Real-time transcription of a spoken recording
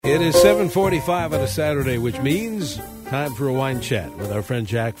It is 7:45 on a Saturday, which means time for a wine chat with our friend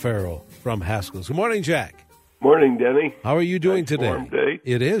Jack Farrell from Haskell's. Good morning, Jack. Morning, Denny. How are you doing nice today? Warm day.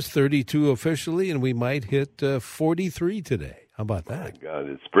 It is 32 officially, and we might hit 43 today. How about that? Oh my God,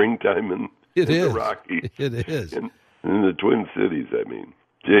 it's springtime in the Rockies. It is. In the Twin Cities, I mean.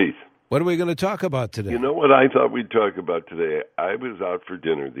 Jeez. What are we going to talk about today? You know what I thought we'd talk about today? I was out for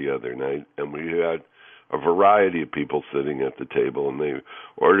dinner the other night, and we had a variety of people sitting at the table, and they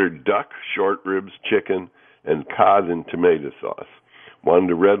ordered duck, short ribs, chicken, and cod and tomato sauce.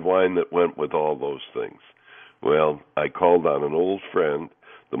 Wanted a red wine that went with all those things. Well, I called on an old friend,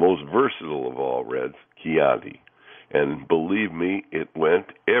 the most versatile of all reds, Chianti. And believe me, it went.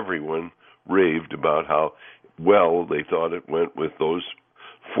 Everyone raved about how well they thought it went with those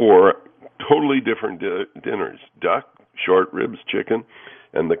four totally different dinners. Duck, short ribs, chicken,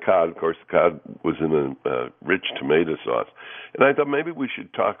 and the cod. Of course, the cod was in a rich tomato sauce. And I thought maybe we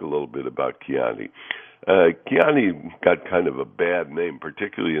should talk a little bit about Chianti. Chianti got kind of a bad name,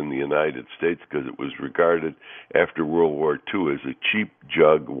 particularly in the United States, because it was regarded after World War II as a cheap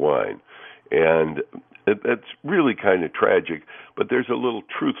jug wine. And it's really kind of tragic, but there's a little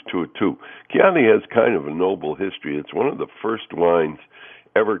truth to it, too. Chianti has kind of a noble history. It's one of the first wines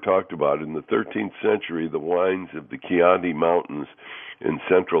ever talked about. In the 13th century, the wines of the Chianti Mountains in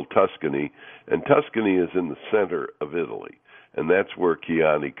central Tuscany, and Tuscany is in the center of Italy, and that's where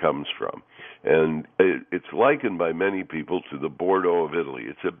Chianti comes from. And it's likened by many people to the Bordeaux of Italy.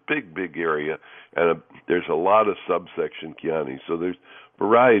 It's a big, big area, and there's a lot of subsection Chianti, so there's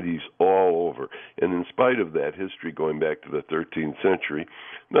varieties all over. And in spite of that history going back to the 13th century,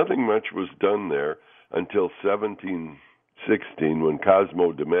 nothing much was done there until 1716, when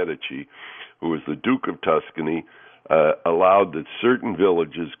Cosimo de' Medici, who was the Duke of Tuscany, allowed that certain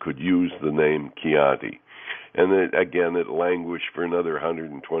villages could use the name Chianti. And it languished for another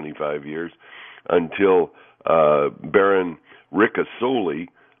 125 years until Baron Ricasoli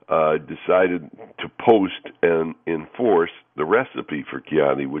decided to post and enforce the recipe for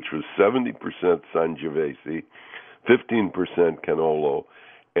Chianti, which was 70% Sangiovese, 15% Canolo,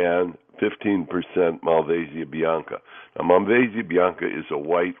 and 15% Malvasia Bianca. Now, Malvasia Bianca is a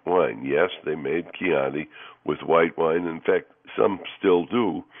white wine. Yes, they made Chianti with white wine. In fact, some still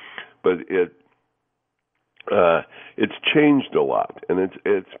do, but it's changed a lot, and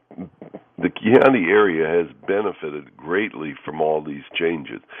it's the Chianti area has benefited greatly from all these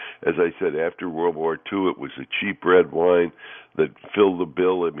changes. As I said, after World War II, it was a cheap red wine that filled the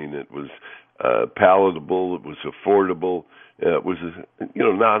bill. I mean, it was palatable, it was affordable, it was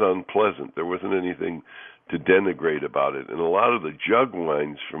not unpleasant. There wasn't anything to denigrate about it. And a lot of the jug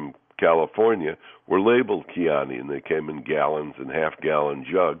wines from California were labeled Chianti, and they came in gallons and half-gallon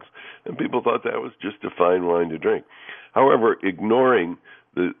jugs, and people thought that was just a fine wine to drink. However, ignoring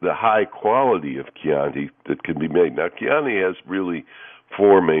the high quality of Chianti that can be made. Now, Chianti has really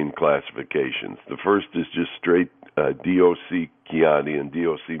four main classifications. The first is just straight DOC Chianti, and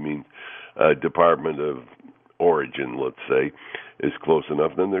DOC means Department of Origin, let's say, is close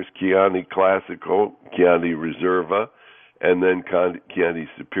enough. Then there's Chianti Classico, Chianti Reserva, and then Chianti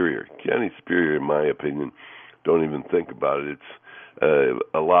Superior. Chianti Superior, in my opinion, don't even think about it. It's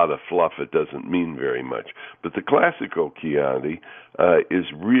a lot of fluff. It doesn't mean very much. But the Classico Chianti is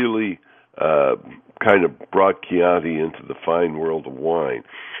really kind of brought Chianti into the fine world of wine.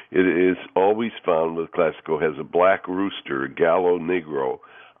 It is always found with Classico has a black rooster, a Gallo Negro,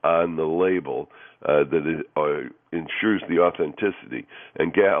 on the label that ensures the authenticity.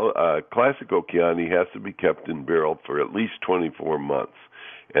 And Classico Chianti has to be kept in barrel for at least 24 months.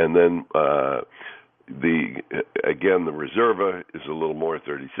 And then the Reserva is a little more,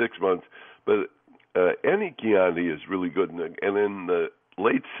 36 months. But any Chianti is really good. And in the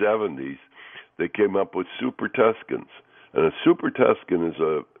late 70s, they came up with Super Tuscans. And a Super Tuscan is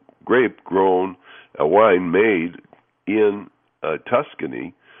a grape-grown wine made in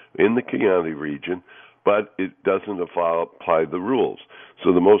Tuscany, in the Chianti region, but it doesn't apply the rules.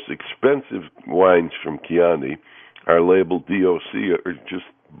 So the most expensive wines from Chianti are labeled DOC, or just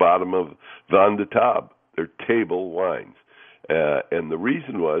bottom of Van de Tab. They're table wines. And the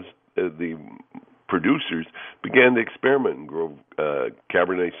reason was the producers began to experiment and grow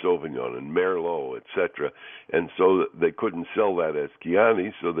Cabernet Sauvignon and Merlot, etc. And so they couldn't sell that as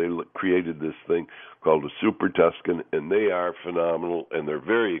Chianti, so they created this thing called a Super Tuscan, and they are phenomenal, and they're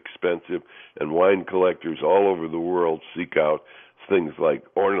very expensive, and wine collectors all over the world seek out things like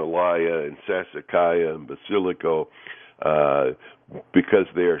Ornellaia and Sassicaia and Basilico because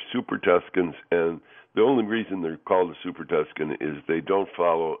they are Super Tuscans, and the only reason they're called a Super Tuscan is they don't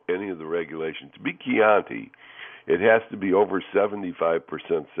follow any of the regulations. To be Chianti, it has to be over 75%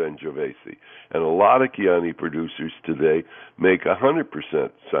 Sangiovese. And a lot of Chianti producers today make 100%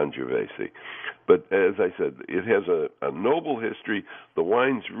 Sangiovese. But as I said, it has a noble history. The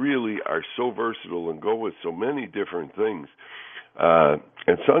wines really are so versatile and go with so many different things.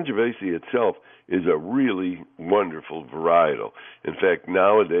 And Sangiovese itself is a really wonderful varietal. In fact,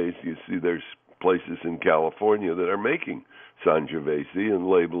 nowadays you see there's places in California that are making Sangiovese and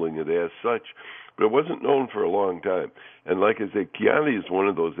labeling it as such, but it wasn't known for a long time. And like I say, Chianti is one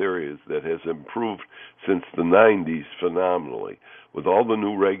of those areas that has improved since the 90s phenomenally. With all the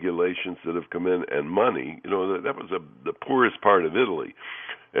new regulations that have come in and money, that was the poorest part of Italy,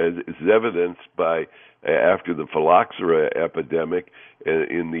 as is evidenced by after the phylloxera epidemic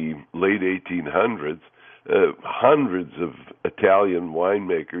in the late 1800s, hundreds of Italian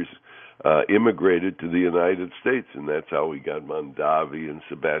winemakers immigrated to the United States, and that's how we got Mondavi and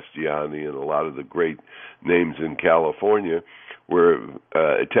Sebastiani and a lot of the great names in California were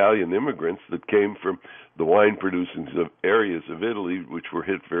Italian immigrants that came from the wine-producing areas of Italy, which were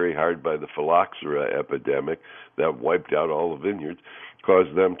hit very hard by the phylloxera epidemic that wiped out all the vineyards,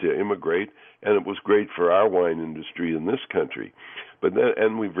 caused them to immigrate, and it was great for our wine industry in this country. But then,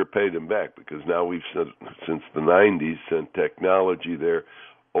 and we've repaid them back because now we've since the 90s sent technology there,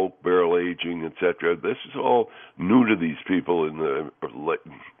 oak barrel aging, etc. This is all new to these people in the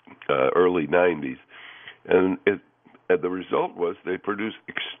early 90s. And the result was they produced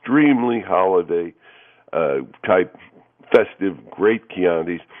extremely holiday type, festive, great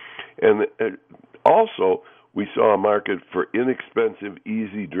Chiantis. And also, we saw a market for inexpensive,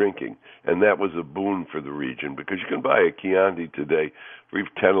 easy drinking, and that was a boon for the region because you can buy a Chianti today for $10,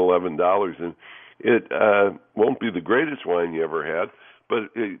 $11, and it won't be the greatest wine you ever had, but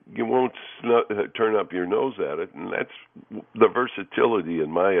you won't turn up your nose at it, and that's the versatility, in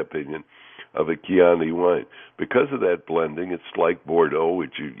my opinion, of a Chianti wine. Because of that blending, it's like Bordeaux,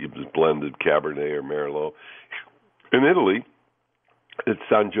 which is blended Cabernet or Merlot. In Italy, it's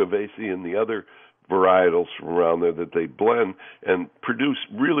Sangiovese and the other varietals from around there that they blend and produce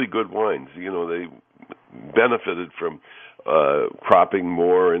really good wines. They benefited from cropping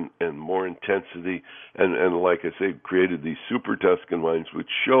more and more intensity, and like I say, created these super Tuscan wines, which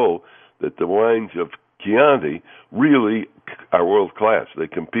show that the wines of Chianti really are world class. They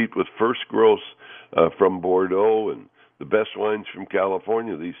compete with first gross from Bordeaux and the best wines from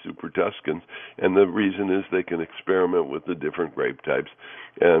California, these super Tuscans, and the reason is they can experiment with the different grape types.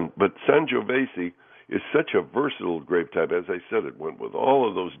 But Sangiovese is such a versatile grape type. As I said, it went with all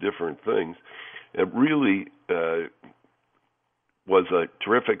of those different things. It really was a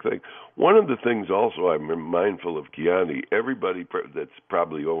terrific thing. One of the things also I'm mindful of Chianti, everybody that's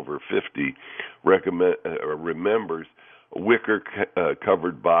probably over 50 remembers wicker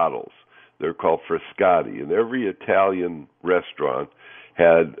covered bottles. They're called Frascati, and every Italian restaurant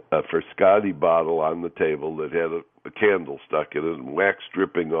had a Frascati bottle on the table that had a candle stuck in it and wax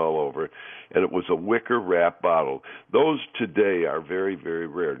dripping all over it, and it was a wicker wrap bottle. Those today are very, very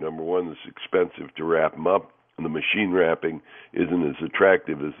rare. Number one, it's expensive to wrap them up, and the machine wrapping isn't as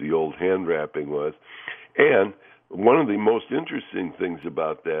attractive as the old hand wrapping was. And one of the most interesting things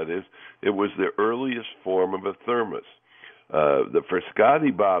about that is it was the earliest form of a thermos. The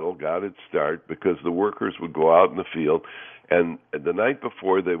Frascati bottle got its start because the workers would go out in the field, and the night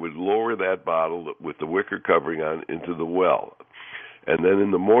before they would lower that bottle with the wicker covering on into the well. And then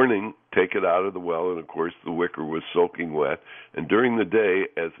in the morning, take it out of the well, and of course the wicker was soaking wet. And during the day,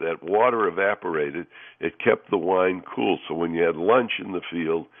 as that water evaporated, it kept the wine cool. So when you had lunch in the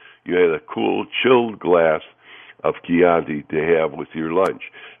field, you had a cool, chilled glass of Chianti to have with your lunch.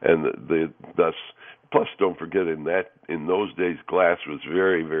 And thus, plus, don't forget, in those days, glass was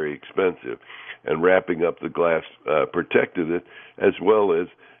very, very expensive, and wrapping up the glass protected it as well as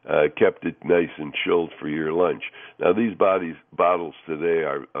kept it nice and chilled for your lunch. Now, these bottles today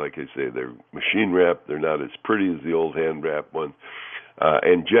are, like I say, they're machine wrapped. They're not as pretty as the old hand wrapped ones.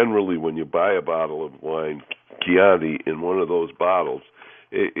 And generally, when you buy a bottle of wine, Chianti, in one of those bottles,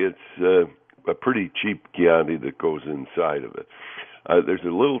 it's a pretty cheap Chianti that goes inside of it. There's a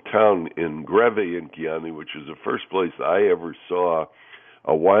little town in Greve in Chianti, which is the first place I ever saw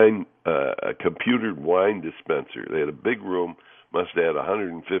a computered wine dispenser. They had a big room, must have had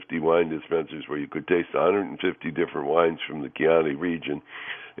 150 wine dispensers where you could taste 150 different wines from the Chianti region,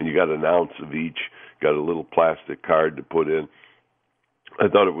 and you got an ounce of each, got a little plastic card to put in. I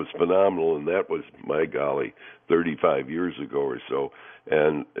thought it was phenomenal, and that was, my golly, 35 years ago or so.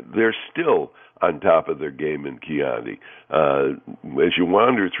 And they're still on top of their game in Chianti. As you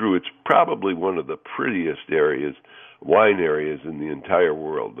wander through, it's probably one of the prettiest areas wine areas in the entire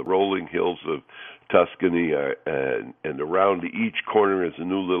world. The rolling hills of Tuscany, and around each corner is a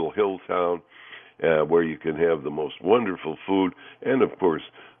new little hill town where you can have the most wonderful food, and of course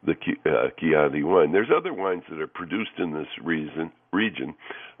the Chianti wine. There's other wines that are produced in this region.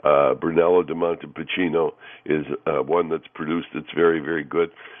 Brunello di Montepulciano is one that's produced. It's very, very good,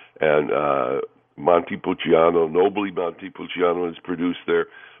 and Montepulciano, Nobili Montepulciano, is produced there.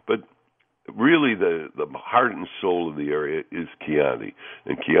 But really, the heart and soul of the area is Chianti,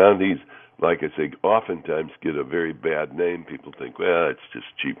 and Chianti's, like I say, oftentimes get a very bad name. People think, well, it's just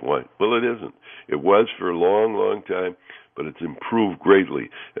cheap wine. Well, it isn't. It was for a long, long time, but it's improved greatly.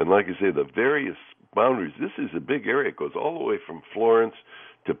 And like I say, the various boundaries, this is a big area. It goes all the way from Florence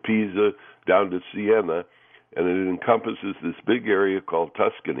to Pisa down to Siena, and it encompasses this big area called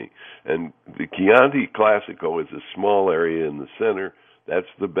Tuscany. And the Chianti Classico is a small area in the center. That's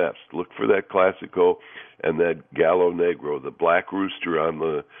the best. Look for that Classico and that Gallo Negro, the black rooster on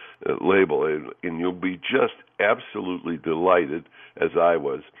the label, and you'll be just absolutely delighted, as I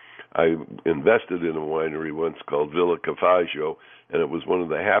was. I invested in a winery once called Villa Cafaggio, and it was one of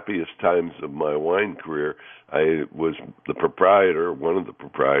the happiest times of my wine career. I was the proprietor, one of the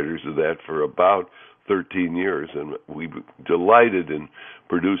proprietors of that, for about 13 years, and we delighted in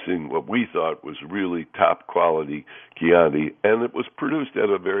producing what we thought was really top quality Chianti, and it was produced at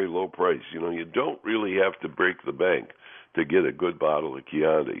a very low price. You know, you don't really have to break the bank to get a good bottle of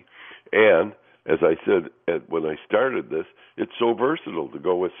Chianti. And as I said when I started this, it's so versatile to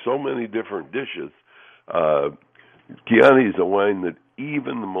go with so many different dishes. Chianti is a wine that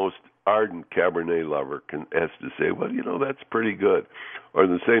even the most ardent Cabernet lover has to say, well, you know, that's pretty good. Or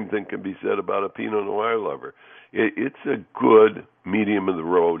the same thing can be said about a Pinot Noir lover. It's a good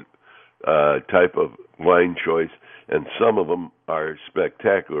medium-of-the-road type of wine choice, and some of them are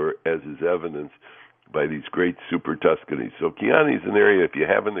spectacular, as is evidenced by these great Super Tuscanies. So Chianti is an area, if you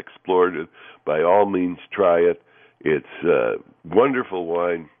haven't explored it, by all means try it. It's wonderful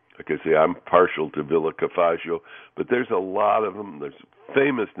wine. Like I say, I'm partial to Villa Cafaggio, but there's a lot of them. There's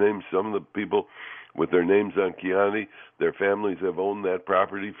famous names. Some of the people with their names on Chianti, their families have owned that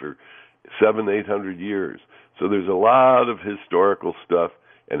property for 700-800 years. So there's a lot of historical stuff.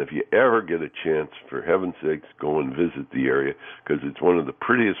 And if you ever get a chance, for heaven's sakes, go and visit the area, because it's one of the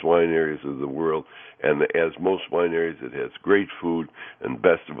prettiest wine areas of the world. And as most wine areas, it has great food, and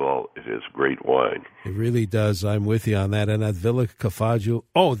best of all, it has great wine. It really does. I'm with you on that. And at Villa Cafaggio,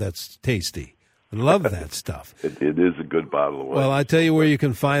 oh, that's tasty. I love that stuff. It is a good bottle of wine. Well, I tell you where you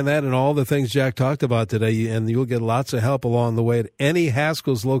can find that and all the things Jack talked about today, and you'll get lots of help along the way at any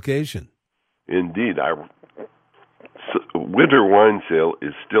Haskell's location. Indeed. Our winter wine sale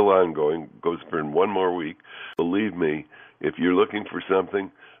is still ongoing, goes for one more week. Believe me, if you're looking for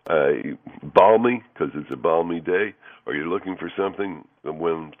something balmy, because it's a balmy day, or you're looking for something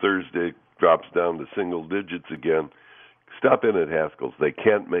when Thursday drops down to single digits again, stop in at Haskell's. They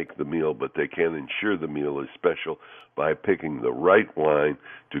can't make the meal, but they can ensure the meal is special by picking the right wine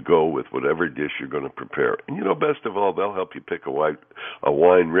to go with whatever dish you're going to prepare. And, you know, best of all, they'll help you pick a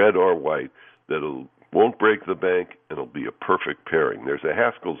wine, red or white, that'll won't break the bank, and it'll be a perfect pairing. There's a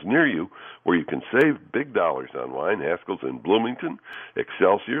Haskell's near you where you can save big dollars on wine. Haskell's in Bloomington,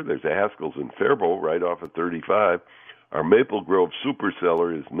 Excelsior. There's a Haskell's in Faribault right off of 35. Our Maple Grove Super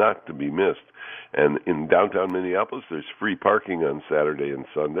Cellar is not to be missed. And in downtown Minneapolis, there's free parking on Saturday and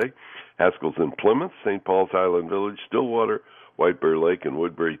Sunday. Haskell's in Plymouth, St. Paul's Highland Village, Stillwater, White Bear Lake, and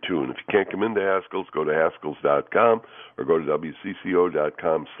Woodbury, too. And if you can't come into Haskell's, go to Haskells.com or go to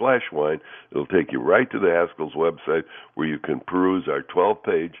WCCO.com/wine. It'll take you right to the Haskell's website where you can peruse our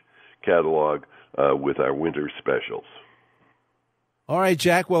 12-page catalog with our winter specials. All right,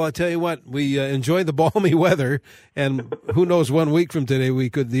 Jack. Well, I tell you what, we enjoy the balmy weather, and who knows, 1 week from today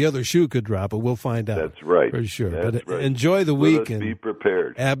the other shoe could drop, but we'll find out. That's right. For sure. That's but right. Enjoy the week. And be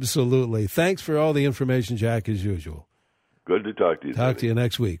prepared. Absolutely. Thanks for all the information, Jack, as usual. Good to talk to you. Talk to you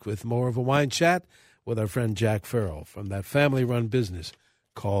next week with more of a wine chat with our friend Jack Farrell from that family-run business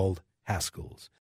called Haskell's.